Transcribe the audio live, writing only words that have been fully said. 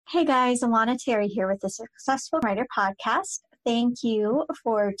Hey guys, Alana Terry here with the Successful Writer Podcast. Thank you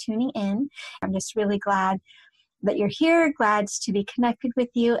for tuning in. I'm just really glad that you're here, glad to be connected with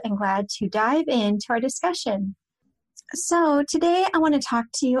you, and glad to dive into our discussion. So today I want to talk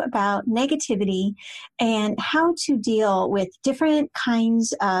to you about negativity and how to deal with different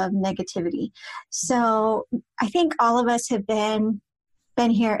kinds of negativity. So I think all of us have been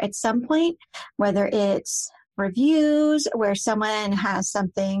here at some point, whether it's reviews where someone has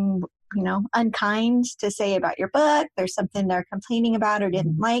something, unkind to say about your book, there's something they're complaining about or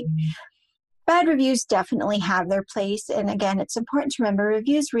didn't like. Bad reviews definitely have their place. And again, it's important to remember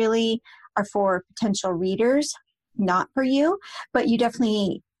reviews really are for potential readers, not for you, but you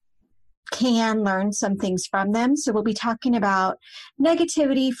definitely can learn some things from them. So we'll be talking about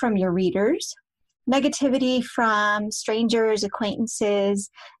negativity from your readers, negativity from strangers, acquaintances,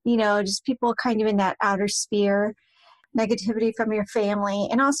 just people kind of in that outer sphere, negativity from your family,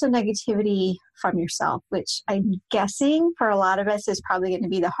 and also negativity from yourself, which I'm guessing for a lot of us is probably going to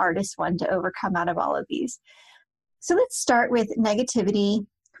be the hardest one to overcome out of all of these. So let's start with negativity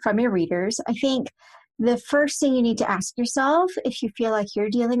from your readers. I think the first thing you need to ask yourself if you feel like you're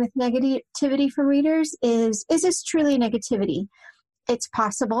dealing with negativity from readers is this truly negativity? It's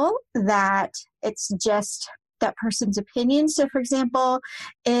possible that it's just that person's opinion. So, for example,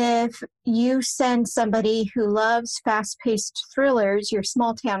 if you send somebody who loves fast-paced thrillers your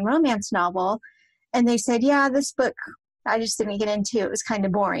small-town romance novel, and they said, yeah, this book I just didn't get into, it was kind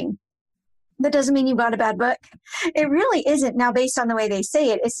of boring. That doesn't mean you got a bad book. It really isn't. Now, based on the way they say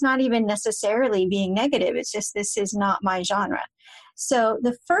it, it's not even necessarily being negative. It's just this is not my genre. So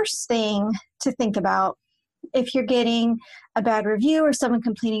the first thing to think about if you're getting a bad review or someone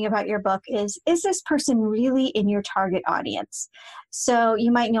complaining about your book is this person really in your target audience? So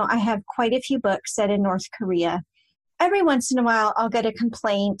you might know I have quite a few books set in North Korea. Every once in a while, I'll get a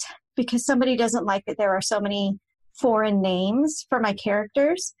complaint because somebody doesn't like that there are so many foreign names for my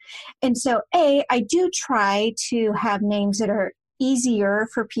characters. And so, I do try to have names that are easier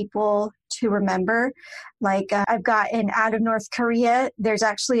for people to remember. Like I've got in Out of North Korea, there's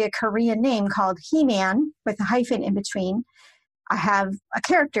actually a Korean name called He-Man with a hyphen in between. I have a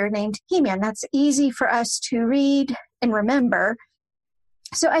character named He-Man. That's easy for us to read and remember.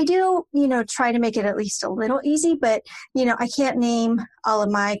 So I do, try to make it at least a little easy, but, I can't name all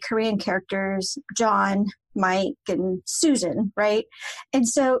of my Korean characters John, Mike, and Susan, right? And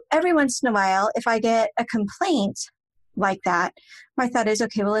so every once in a while, if I get a complaint like that, my thought is,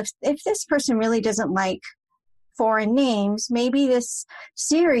 okay, well, if this person really doesn't like foreign names, maybe this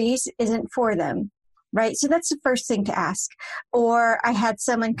series isn't for them, right? So that's the first thing to ask. Or I had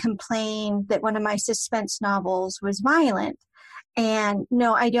someone complain that one of my suspense novels was violent. And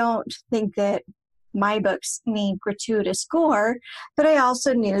no, I don't think that my books need gratuitous gore, but I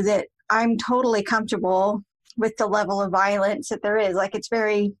also knew that I'm totally comfortable with the level of violence that there is. Like it's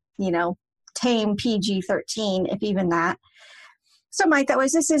very, tame PG-13, if even that. So my thought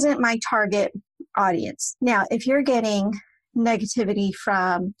was, this isn't my target audience. Now, if you're getting negativity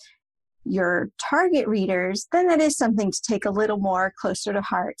from your target readers, then that is something to take a little more closer to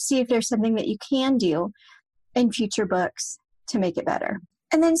heart. See if there's something that you can do in future books to make it better.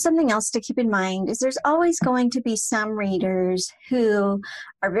 And then something else to keep in mind is there's always going to be some readers who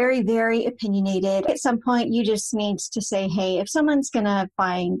are very, very opinionated. At some point, you just need to say, hey, if someone's going to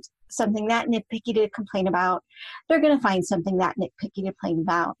find something that nitpicky to complain about, they're going to find something that nitpicky to complain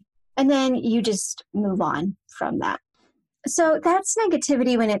about. And then you just move on from that. So that's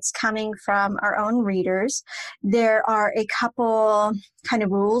negativity when it's coming from our own readers. There are a couple kind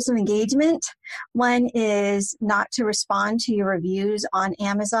of rules of engagement. One is not to respond to your reviews on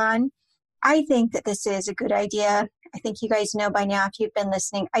Amazon. I think that this is a good idea. I think you guys know by now if you've been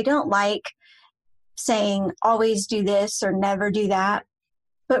listening, I don't like saying always do this or never do that.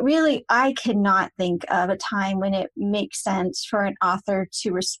 But really, I cannot think of a time when it makes sense for an author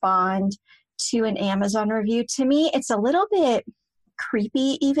to respond to an Amazon review. To me, it's a little bit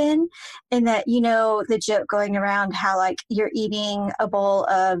creepy even in that, the joke going around how like you're eating a bowl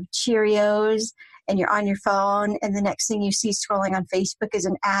of Cheerios and you're on your phone and the next thing you see scrolling on Facebook is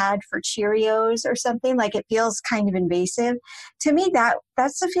an ad for Cheerios or something. Like it feels kind of invasive. To me,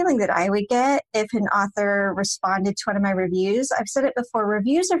 that's the feeling that I would get if an author responded to one of my reviews. I've said it before,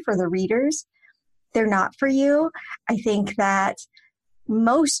 reviews are for the readers. They're not for you. I think that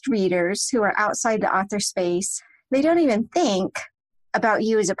most readers who are outside the author space, they don't even think about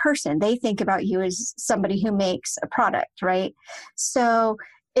you as a person. They think about you as somebody who makes a product, right? So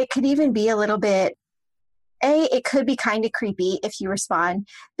it could even be a little bit A, it could be kind of creepy if you respond.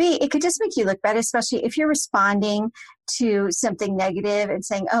 B, it could just make you look bad, especially if you're responding to something negative and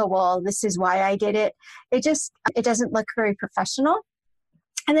saying, oh, well, this is why I did it. It doesn't look very professional.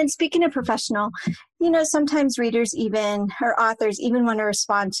 And then speaking of professional, sometimes readers or authors even want to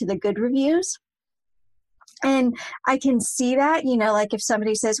respond to the good reviews. And I can see that, like if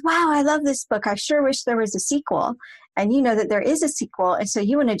somebody says, wow, I love this book. I sure wish there was a sequel. And you know that there is a sequel. And so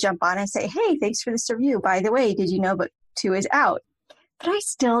you want to jump on and say, hey, thanks for this review. By the way, did you know book 2 is out? But I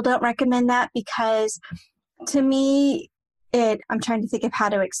still don't recommend that because to me, I'm trying to think of how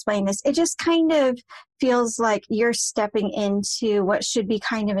to explain this. It just kind of feels like you're stepping into what should be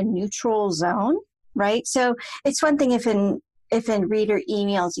kind of a neutral zone, right? So it's one thing if a reader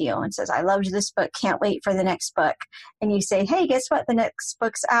emails you and says, I loved this book, can't wait for the next book. And you say, hey, guess what? The next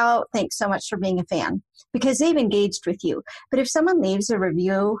book's out. Thanks so much for being a fan, because they've engaged with you. But if someone leaves a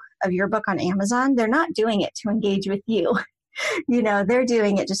review of your book on Amazon, they're not doing it to engage with you. They're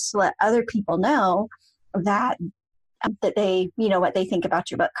doing it just to let other people know that they, what they think about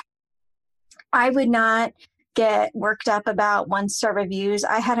your book. I would not get worked up about 1-star reviews.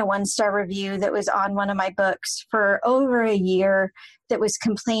 I had a 1-star review that was on one of my books for over a year that was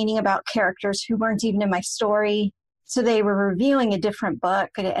complaining about characters who weren't even in my story. So they were reviewing a different book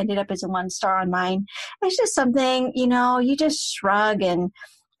and it ended up as a 1-star on mine. It's just something, you just shrug, and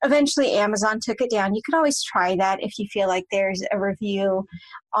eventually Amazon took it down. You could always try that if you feel like there's a review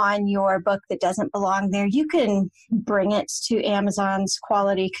on your book that doesn't belong there. You can bring it to Amazon's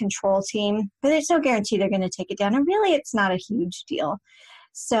quality control team, but there's no guarantee they're going to take it down. And really, it's not a huge deal.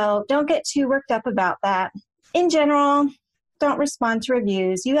 So don't get too worked up about that. In general, don't respond to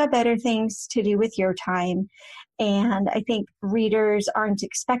reviews. You have better things to do with your time. And I think readers aren't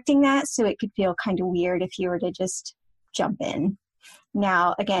expecting that, so it could feel kind of weird if you were to just jump in.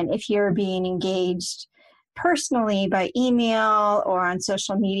 Now, again, if you're being engaged personally by email or on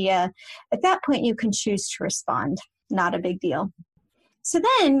social media, at that point you can choose to respond. Not a big deal. So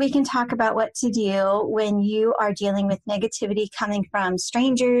then we can talk about what to do when you are dealing with negativity coming from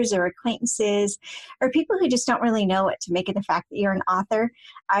strangers or acquaintances or people who just don't really know what to make of the fact that you're an author.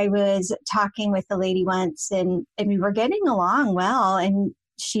 I was talking with a lady once and we were getting along well, and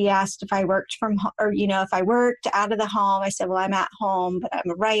she asked if I worked from home, or, if I worked out of the home. I said, well, I'm at home, but I'm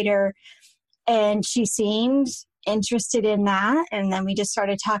a writer. And she seemed interested in that. And then we just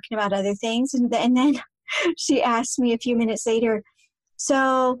started talking about other things. And then she asked me a few minutes later,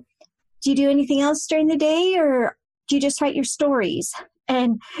 so do you do anything else during the day, or do you just write your stories?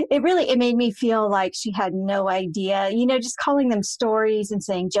 And it made me feel like she had no idea, just calling them stories and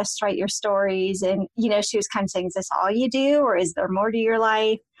saying, just write your stories. And, she was kind of saying, is this all you do, or is there more to your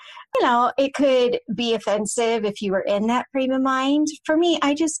life? It could be offensive if you were in that frame of mind. For me,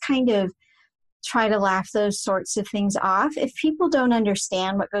 I just kind of try to laugh those sorts of things off. If people don't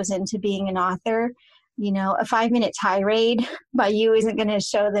understand what goes into being an author, a 5-minute tirade by you isn't going to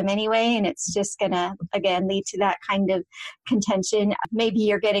show them anyway, and it's just going to, again, lead to that kind of contention. Maybe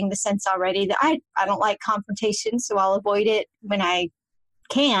you're getting the sense already that I don't like confrontation, so I'll avoid it when I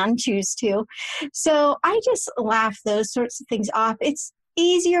can choose to. So I just laugh those sorts of things off. It's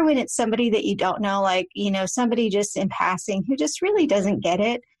easier when it's somebody that you don't know, like, somebody just in passing who just really doesn't get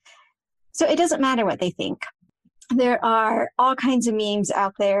it. So it doesn't matter what they think. There are all kinds of memes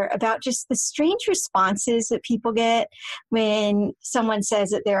out there about just the strange responses that people get when someone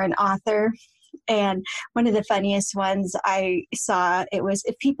says that they're an author. And one of the funniest ones I saw, it was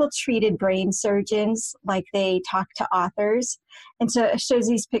if people treated brain surgeons like they talk to authors. And so it shows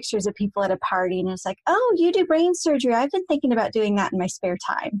these pictures of people at a party, and it's like, oh, you do brain surgery. I've been thinking about doing that in my spare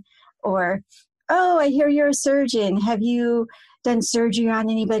time. Or, oh, I hear you're a surgeon. Have you done surgery on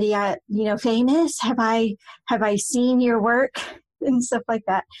anybody, famous? Have I seen your work? And stuff like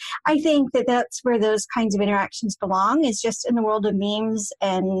that. I think that that's where those kinds of interactions belong, is just in the world of memes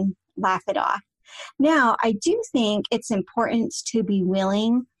and laugh it off. Now, I do think it's important to be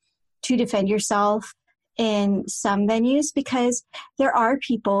willing to defend yourself in some venues, because there are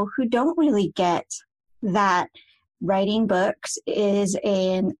people who don't really get that writing books is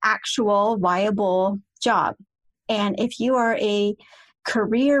an actual viable job. And if you are a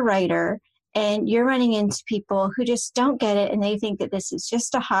career writer and you're running into people who just don't get it and they think that this is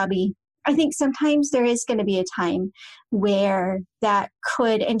just a hobby, I think sometimes there is going to be a time where that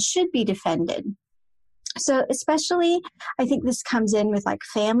could and should be defended. So especially, I think this comes in with like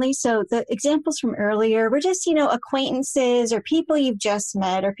family. So the examples from earlier were just, acquaintances or people you've just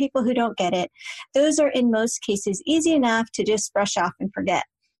met or people who don't get it. Those are in most cases easy enough to just brush off and forget.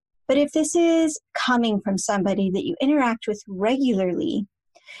 But if this is coming from somebody that you interact with regularly,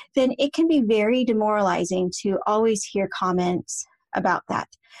 then it can be very demoralizing to always hear comments about that.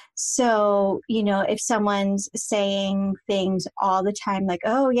 So, if someone's saying things all the time like,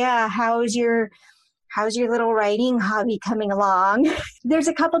 oh yeah, how's your little writing hobby coming along? There's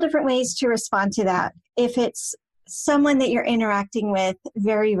a couple different ways to respond to that. If it's someone that you're interacting with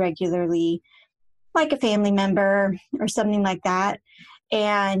very regularly, like a family member or something like that,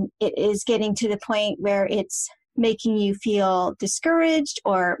 and it is getting to the point where it's making you feel discouraged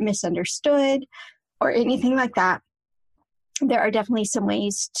or misunderstood or anything like that, there are definitely some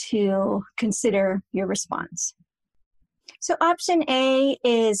ways to consider your response. So option A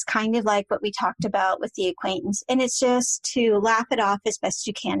is kind of like what we talked about with the acquaintance, and it's just to laugh it off as best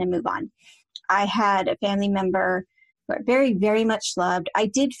you can and move on. I had a family member who I very, very much loved. I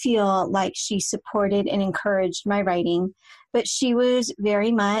did feel like she supported and encouraged my writing, but she was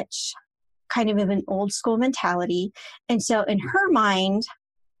very much kind of an old school mentality. And so in her mind,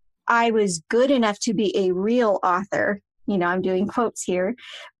 I was good enough to be a real author. I'm doing quotes here,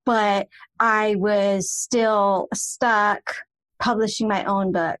 but I was still stuck publishing my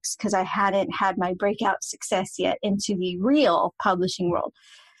own books because I hadn't had my breakout success yet into the real publishing world.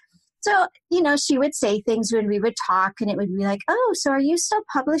 So, she would say things when we would talk, and it would be like, oh, so are you still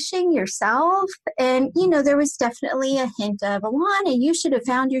publishing yourself? And, there was definitely a hint of, Alana, you should have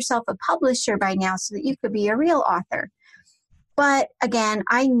found yourself a publisher by now so that you could be a real author. But again,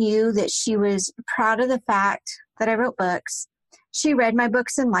 I knew that she was proud of the fact that I wrote books. She read my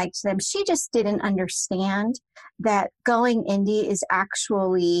books and liked them. She just didn't understand that going indie is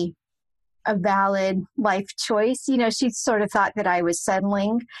actually a valid life choice. She sort of thought that I was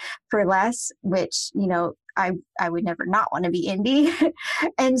settling for less, which, I would never not want to be indie.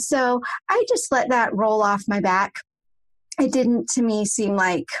 And so I just let that roll off my back. It didn't, to me, seem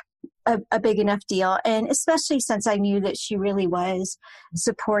like a big enough deal. And especially since I knew that she really was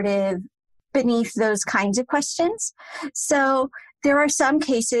supportive beneath those kinds of questions. So there are some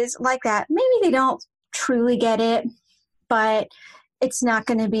cases like that. Maybe they don't truly get it, but it's not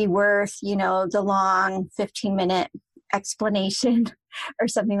going to be worth, the long 15-minute explanation or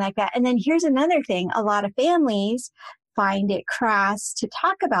something like that. And then here's another thing. A lot of families find it crass to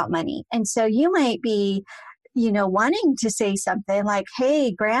talk about money. And so you might be, wanting to say something like,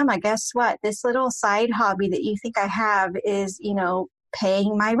 hey, Grandma, guess what? This little side hobby that you think I have is,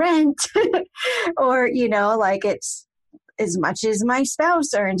 paying my rent or, like it's as much as my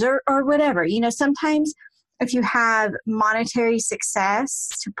spouse earns or whatever. Sometimes if you have monetary success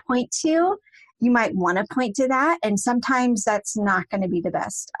to point to, you might want to point to that. And sometimes that's not going to be the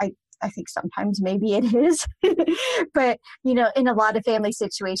best. I think sometimes maybe it is, but, in a lot of family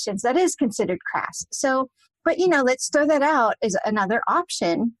situations, that is considered crass. So, but, let's throw that out as another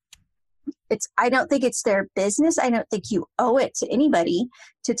option. I don't think it's their business. I don't think you owe it to anybody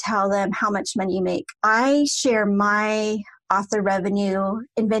to tell them how much money you make. I share my author revenue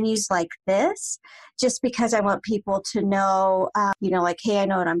in venues like this just because I want people to know, like, hey, I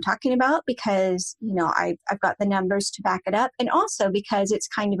know what I'm talking about because, I've got the numbers to back it up. And also because it's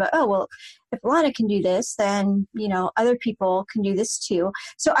kind of if Alana can do this, then, other people can do this too.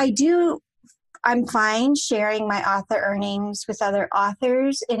 So I'm fine sharing my author earnings with other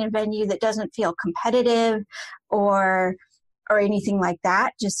authors in a venue that doesn't feel competitive or anything like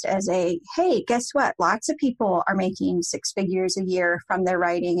that, just as hey, guess what? Lots of people are making 6 figures a year from their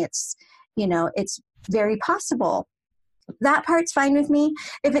writing. It's very possible. That part's fine with me.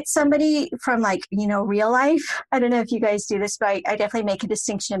 If it's somebody from real life, I don't know if you guys do this, but I definitely make a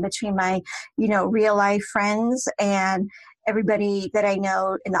distinction between my, real life friends and everybody that I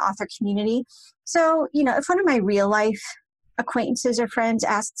know in the author community. So, if one of my real life acquaintances or friends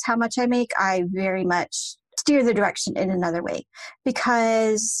asks how much I make, I very much steer the direction in another way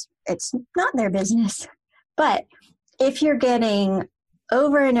because it's not their business. But if you're getting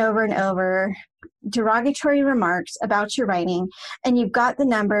over and over and over derogatory remarks about your writing and you've got the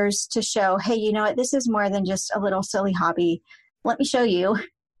numbers to show, hey, you know what, this is more than just a little silly hobby. Let me show you.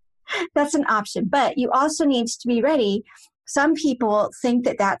 That's an option. But you also need to be ready. Some people think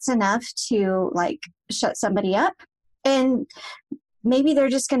that that's enough to shut somebody up. And maybe they're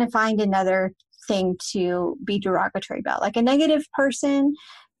just going to find another thing to be derogatory about. Like a negative person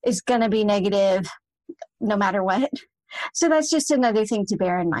is going to be negative no matter what. So that's just another thing to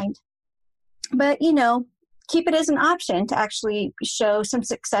bear in mind. But, keep it as an option to actually show some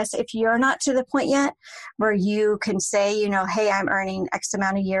success if you're not to the point yet where you can say, hey, I'm earning X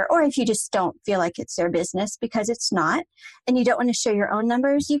amount a year. Or if you just don't feel like it's their business because it's not, and you don't want to share your own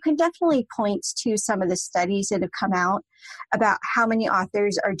numbers, you can definitely point to some of the studies that have come out about how many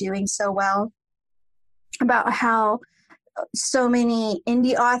authors are doing so well, about how so many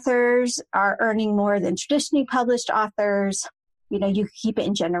indie authors are earning more than traditionally published authors. You know, you could keep it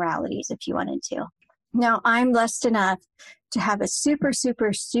in generalities if you wanted to. Now, I'm blessed enough to have a super,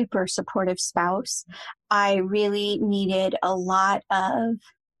 super, super supportive spouse. I really needed a lot of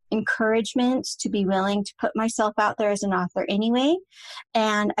encouragement to be willing to put myself out there as an author anyway.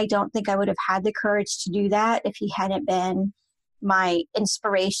 And I don't think I would have had the courage to do that if he hadn't been my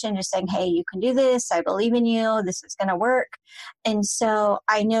inspiration, just saying, hey, you can do this. I believe in you. This is going to work. And so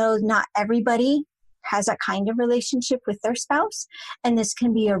I know not everybody has that kind of relationship with their spouse. And this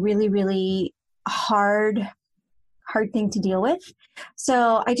can be a really, really hard thing to deal with.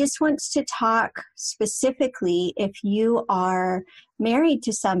 So I just want to talk specifically if you are married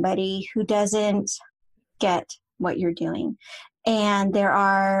to somebody who doesn't get what you're doing. And there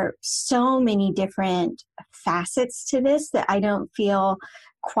are so many different facets to this that I don't feel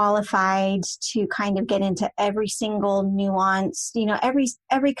qualified to kind of get into every single nuance. You know,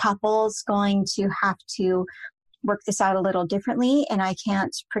 every couple's going to have to work this out a little differently, and I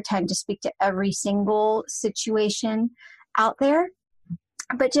can't pretend to speak to every single situation out there.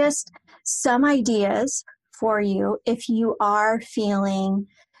 But just some ideas for you if you are feeling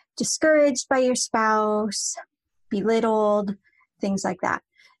discouraged by your spouse, belittled, things like that.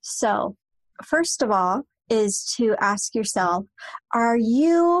 So first of all is to ask yourself, are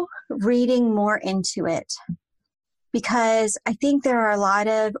you reading more into it? Because I think there are a lot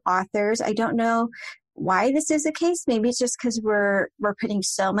of authors, I don't know why this is the case. Maybe it's just because we're putting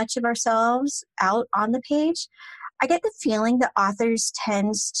so much of ourselves out on the page. I get the feeling that authors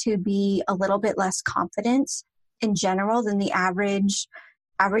tends to be a little bit less confident in general than the average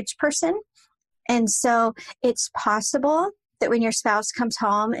person. And so it's possible that when your spouse comes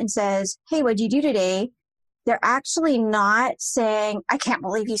home and says, hey, what'd you do today? They're actually not saying, I can't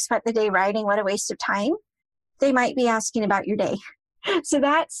believe you spent the day writing. What a waste of time. They might be asking about your day. So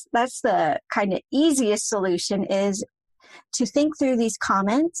that's the kind of easiest solution, is to think through these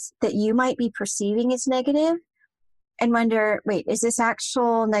comments that you might be perceiving as negative and wonder, wait, is this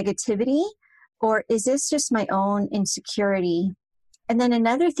actual negativity or is this just my own insecurity? And then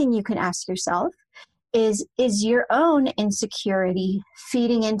another thing you can ask yourself is your own insecurity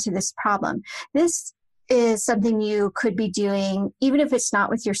feeding into this problem? This is something you could be doing, even if it's not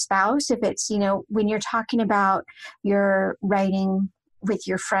with your spouse, if it's, you know, when you're talking about your writing with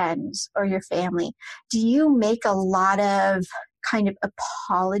your friends or your family. Do you make a lot of kind of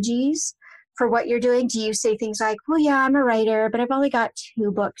apologies for what you're doing? Do you say things like, well, yeah, I'm a writer, but I've only got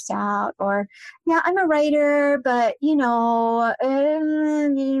 2 books out, or yeah, I'm a writer, but you know,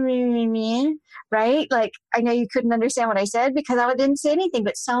 right? Like, I know you couldn't understand what I said because I didn't say anything,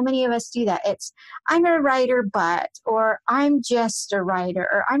 but so many of us do that. It's, I'm a writer, but, or I'm just a writer,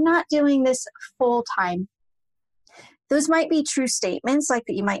 or I'm not doing this full time. Those might be true statements, like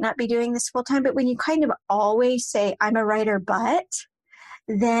that you might not be doing this full time, but when you kind of always say, I'm a writer, but,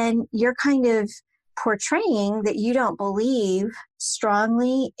 then you're kind of portraying that you don't believe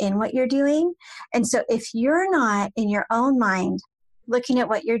strongly in what you're doing. And so if you're not in your own mind looking at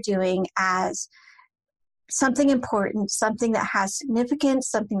what you're doing as something important, something that has significance,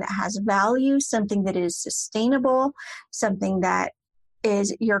 something that has value, something that is sustainable, something that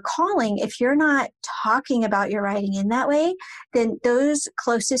is your calling, if you're not talking about your writing in that way, then those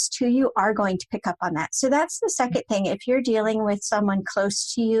closest to you are going to pick up on that. So that's the second thing. If you're dealing with someone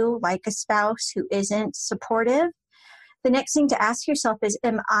close to you, like a spouse who isn't supportive, the next thing to ask yourself is,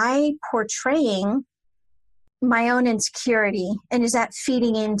 am I portraying my own insecurity? And is that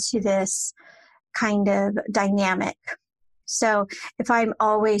feeding into this kind of dynamic? So if I'm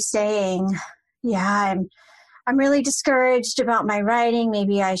always saying, yeah, I'm really discouraged about my writing.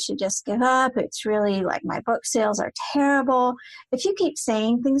 Maybe I should just give up. It's really like my book sales are terrible. If you keep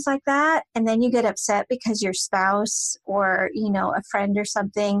saying things like that and then you get upset because your spouse or, you know, a friend or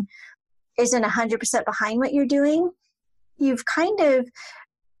something isn't 100% behind what you're doing, you've kind of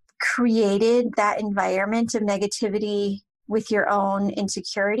created that environment of negativity with your own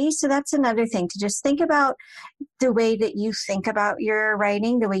insecurity. So that's another thing, to just think about the way that you think about your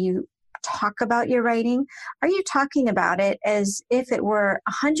writing, the way you talk about your writing. Are you talking about it as if it were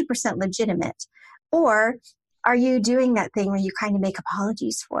 100% legitimate? Or are you doing that thing where you kind of make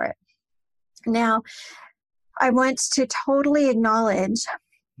apologies for it? Now, I want to totally acknowledge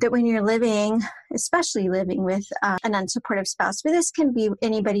that when you're living, especially living with an unsupportive spouse, but this can be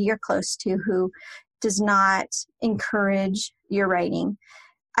anybody you're close to who does not encourage your writing.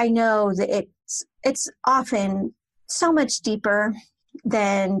 I know that it's often so much deeper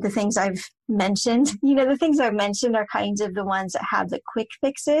then the things I've mentioned. The things I've mentioned are kinds of the ones that have the quick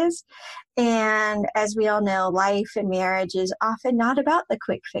fixes. And as we all know, life and marriage is often not about the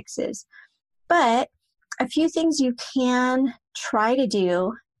quick fixes. But a few things you can try to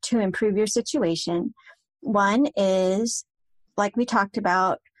do to improve your situation. One is, like we talked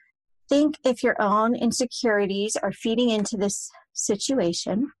about, think if your own insecurities are feeding into this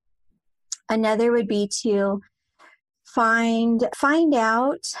situation. Another would be to find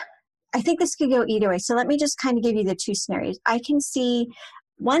out. I think this could go either way. So let me just kind of give you the two scenarios. I can see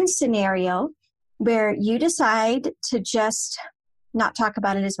one scenario where you decide to just not talk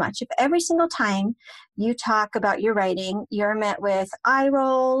about it as much. If every single time you talk about your writing, you're met with eye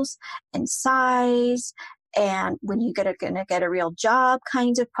rolls and sighs, and when you gonna get a real job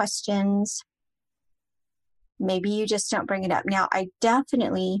kinds of questions, maybe you just don't bring it up. Now, I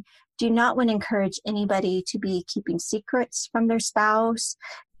definitely do not want to encourage anybody to be keeping secrets from their spouse,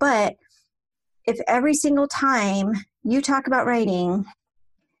 but if every single time you talk about writing,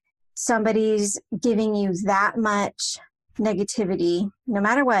 somebody's giving you that much negativity, no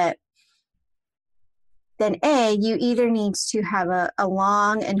matter what, then you either need to have a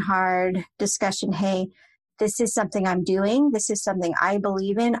long and hard discussion. Hey, this is something I'm doing. This is something I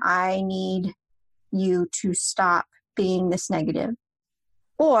believe in. I need you to stop being this negative.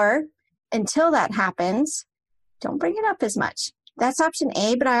 Or until that happens, don't bring it up as much. That's option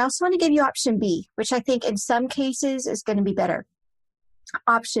A, but I also want to give you option B, which I think in some cases is going to be better.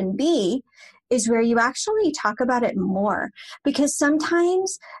 Option B is where you actually talk about it more, because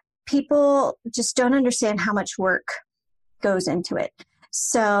sometimes people just don't understand how much work goes into it.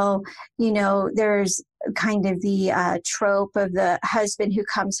 So, there's kind of the trope of the husband who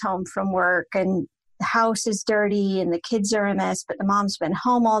comes home from work and the house is dirty and the kids are a mess, but the mom's been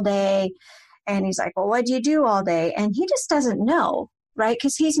home all day. And he's like, well, what'd you do all day? And he just doesn't know, right?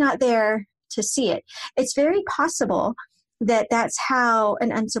 Because he's not there to see it. It's very possible that that's how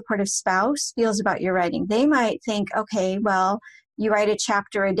an unsupportive spouse feels about your writing. They might think, okay, well, you write a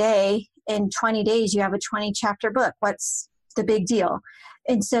chapter a day. In 20 days, you have a 20-chapter book. What's the big deal?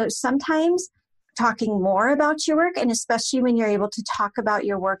 And so sometimes talking more about your work, and especially when you're able to talk about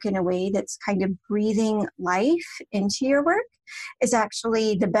your work in a way that's kind of breathing life into your work, is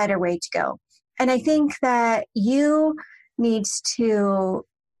actually the better way to go. And I think that you need to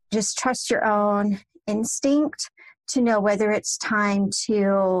just trust your own instinct to know whether it's time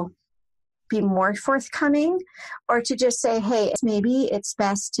to be more forthcoming or to just say, hey, maybe it's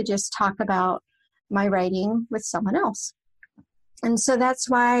best to just talk about my writing with someone else. And so that's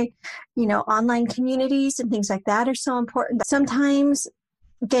why, online communities and things like that are so important. Sometimes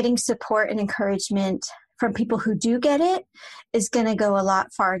getting support and encouragement from people who do get it is going to go a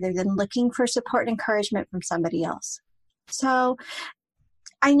lot farther than looking for support and encouragement from somebody else. So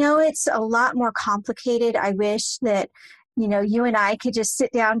I know it's a lot more complicated. I wish that, you and I could just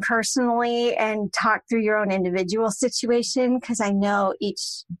sit down personally and talk through your own individual situation, because I know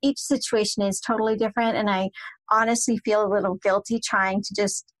each situation is totally different. And I honestly feel a little guilty trying to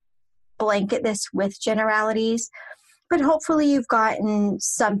just blanket this with generalities. But hopefully you've gotten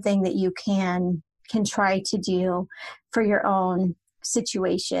something that you can try to do for your own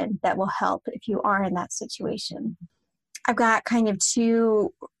situation that will help if you are in that situation. I've got kind of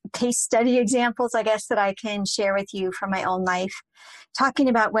two case study examples, I guess, that I can share with you from my own life, talking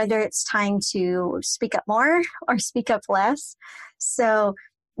about whether it's time to speak up more or speak up less. So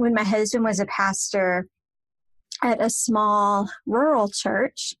when my husband was a pastor at a small rural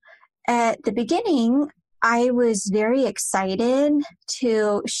church, at the beginning, I was very excited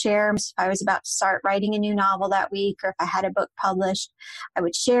to share if I was about to start writing a new novel that week, or if I had a book published, I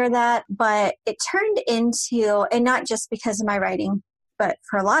would share that. But it turned into, and not just because of my writing, but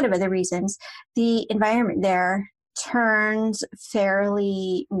for a lot of other reasons, the environment there turned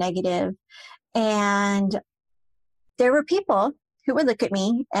fairly negative. And there were people who would look at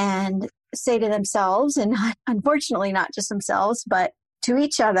me and say to themselves, and unfortunately not just themselves, but to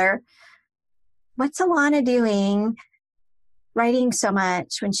each other, what's Alana doing writing so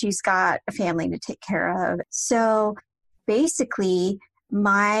much when she's got a family to take care of? So basically,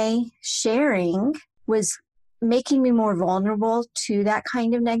 my sharing was making me more vulnerable to that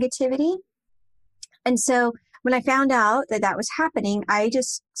kind of negativity. And so when I found out that that was happening, I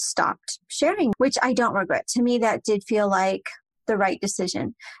just stopped sharing, which I don't regret. To me, that did feel like the right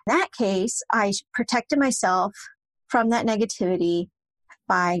decision. In that case, I protected myself from that negativity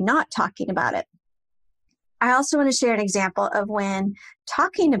by not talking about it. I also want to share an example of when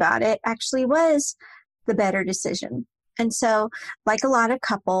talking about it actually was the better decision. And so, like a lot of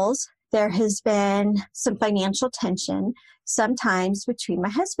couples, there has been some financial tension sometimes between my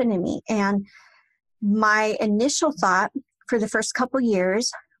husband and me. And my initial thought for the first couple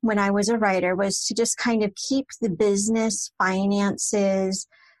years when I was a writer was to just kind of keep the business finances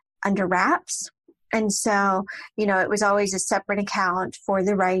under wraps. And so, it was always a separate account for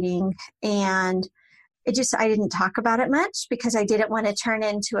the writing. And I didn't talk about it much because I didn't want to turn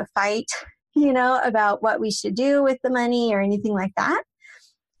into a fight, about what we should do with the money or anything like that.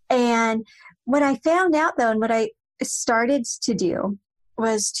 And what I found out though, and what I started to do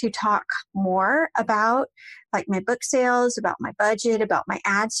was to talk more about like my book sales, about my budget, about my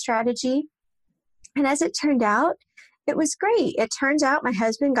ad strategy. And as it turned out, it was great. It turns out my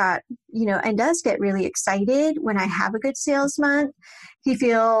husband got, and does get really excited when I have a good sales month. He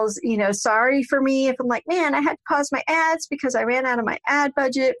feels, sorry for me if I'm like, man, I had to pause my ads because I ran out of my ad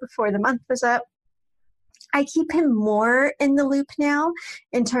budget before the month was up. I keep him more in the loop now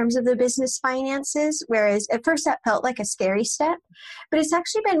in terms of the business finances, whereas at first that felt like a scary step, but it's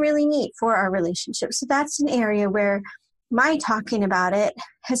actually been really neat for our relationship. So that's an area where my talking about it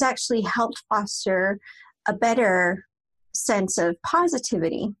has actually helped foster a better sense of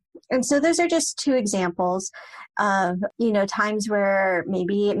positivity. And so those are just two examples of, times where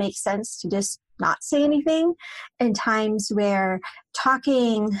maybe it makes sense to just not say anything, and times where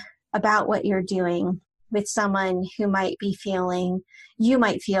talking about what you're doing with someone who you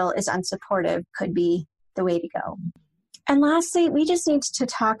might feel is unsupportive could be the way to go. And lastly, we just need to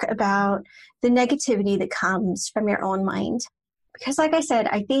talk about the negativity that comes from your own mind. Because like I said,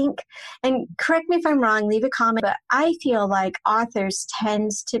 I think, and correct me if I'm wrong, leave a comment, but I feel like authors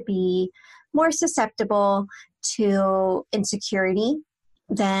tends to be more susceptible to insecurity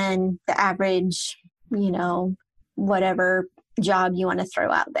than the average, whatever job you want to throw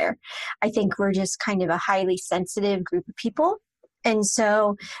out there. I think we're just kind of a highly sensitive group of people. And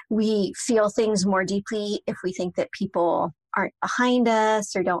so we feel things more deeply if we think that people aren't behind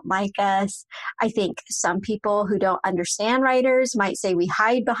us or don't like us. I think some people who don't understand writers might say we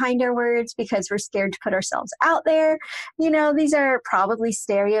hide behind our words because we're scared to put ourselves out there. These are probably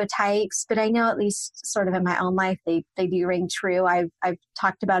stereotypes, but I know at least sort of in my own life, they do ring true. I've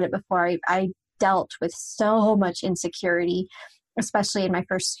talked about it before. I dealt with so much insecurity, especially in my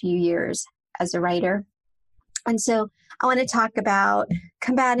first few years as a writer. And so I want to talk about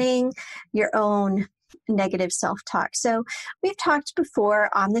combating your own negative self-talk. So we've talked before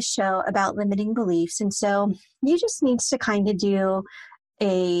on the show about limiting beliefs. And so you just need to kind of do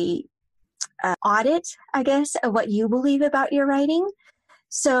a audit, I guess, of what you believe about your writing.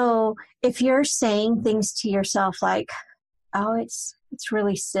 So if you're saying things to yourself like, oh, it's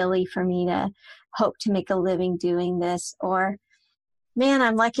really silly for me to hope to make a living doing this, or man,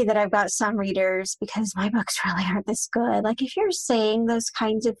 I'm lucky that I've got some readers because my books really aren't this good. Like if you're saying those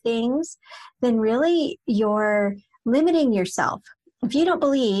kinds of things, then really you're limiting yourself. If you don't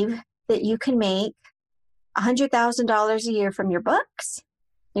believe that you can make $100,000 a year from your books,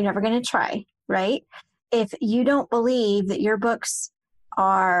 you're never going to try, right? If you don't believe that your books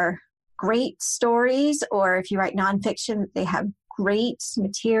are great stories, or if you write nonfiction, they have great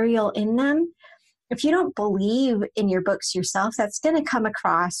material in them, if you don't believe in your books yourself, that's going to come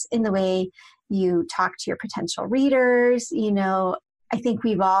across in the way you talk to your potential readers. I think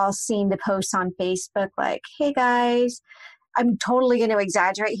we've all seen the posts on Facebook like, hey guys, I'm totally going to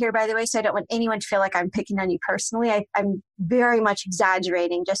exaggerate here, by the way, so I don't want anyone to feel like I'm picking on you personally. I'm very much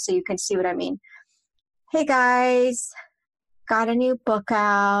exaggerating just so you can see what I mean. Hey guys, got a new book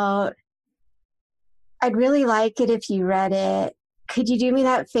out. I'd really like it if you read it. Could you do me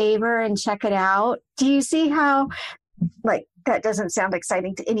that favor and check it out? Do you see how, that doesn't sound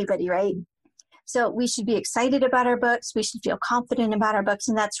exciting to anybody, right? So we should be excited about our books. We should feel confident about our books.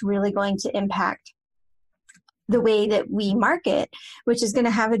 And that's really going to impact the way that we market, which is going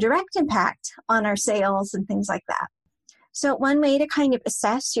to have a direct impact on our sales and things like that. So one way to kind of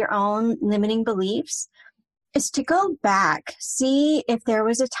assess your own limiting beliefs is to go back, see if there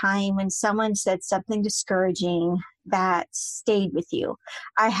was a time when someone said something discouraging that stayed with you.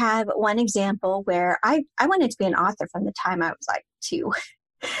 I have one example where I wanted to be an author from the time I was like 2.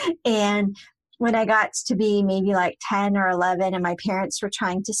 And when I got to be maybe like 10 or 11 and my parents were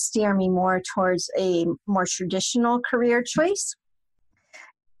trying to steer me more towards a more traditional career choice,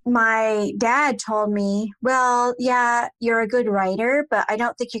 my dad told me, well, yeah, you're a good writer, but I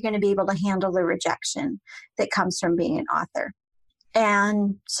don't think you're going to be able to handle the rejection that comes from being an author.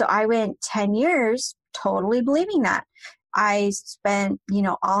 And so I went 10 years totally believing that. I spent,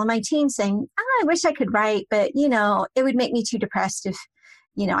 all of my teens saying, I wish I could write, but, it would make me too depressed if,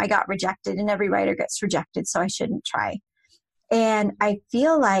 I got rejected, and every writer gets rejected, so I shouldn't try. And I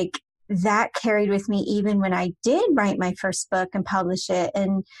feel like that carried with me even when I did write my first book and publish it.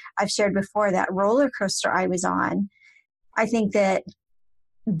 And I've shared before that roller coaster I was on. I think that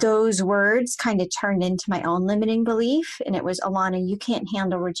those words kind of turned into my own limiting belief. And it was, Alana, you can't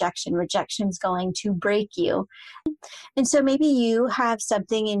handle rejection. Rejection's going to break you. And so maybe you have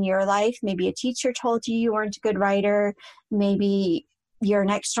something in your life. Maybe a teacher told you you weren't a good writer. Maybe your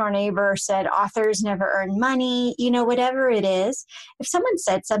next door neighbor said authors never earn money, whatever it is. If someone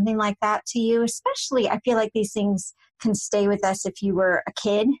said something like that to you, especially, I feel like these things can stay with us if you were a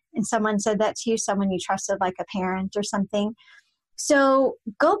kid and someone said that to you, someone you trusted like a parent or something. So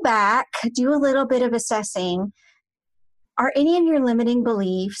go back, do a little bit of assessing. Are any of your limiting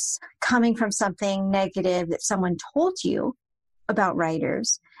beliefs coming from something negative that someone told you about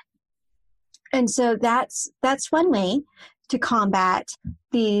writers? And so that's one way to combat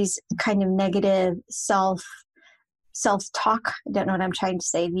these kind of negative self-talk. I don't know what I'm trying to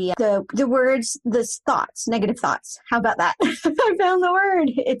say. The words, the thoughts, negative thoughts. How about that? I found the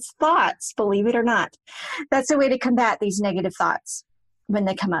word. It's thoughts, believe it or not. That's a way to combat these negative thoughts when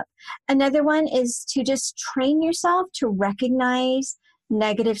they come up. Another one is to just train yourself to recognize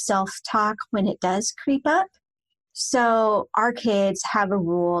negative self-talk when it does creep up. So our kids have a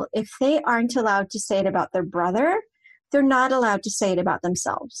rule. If they aren't allowed to say it about their brother, they're not allowed to say it about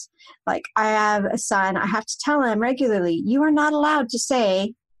themselves. Like, I have a son, I have to tell him regularly, you are not allowed to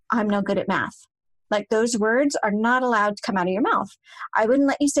say, I'm no good at math. Like, those words are not allowed to come out of your mouth. I wouldn't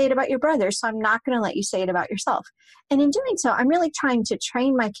let you say it about your brother, so I'm not going to let you say it about yourself. And in doing so, I'm really trying to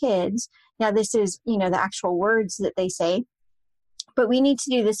train my kids. Now, this is, the actual words that they say, but we need to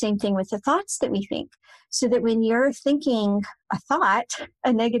do the same thing with the thoughts that we think. So that when you're thinking a thought,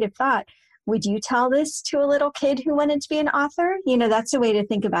 a negative thought, would you tell this to a little kid who wanted to be an author? That's a way to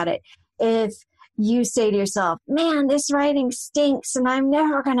think about it. If you say to yourself, man, this writing stinks and I'm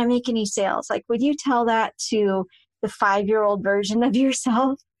never going to make any sales, like, would you tell that to the 5-year-old version of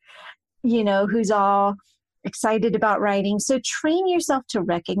yourself, who's all excited about writing? So train yourself to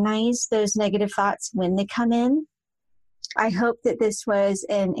recognize those negative thoughts when they come in. I hope that this was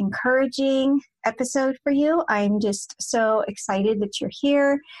an encouraging episode for you. I'm just so excited that you're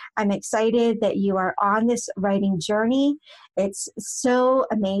here. I'm excited that you are on this writing journey. It's so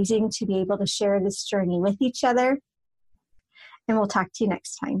amazing to be able to share this journey with each other. And we'll talk to you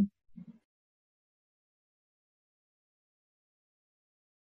next time.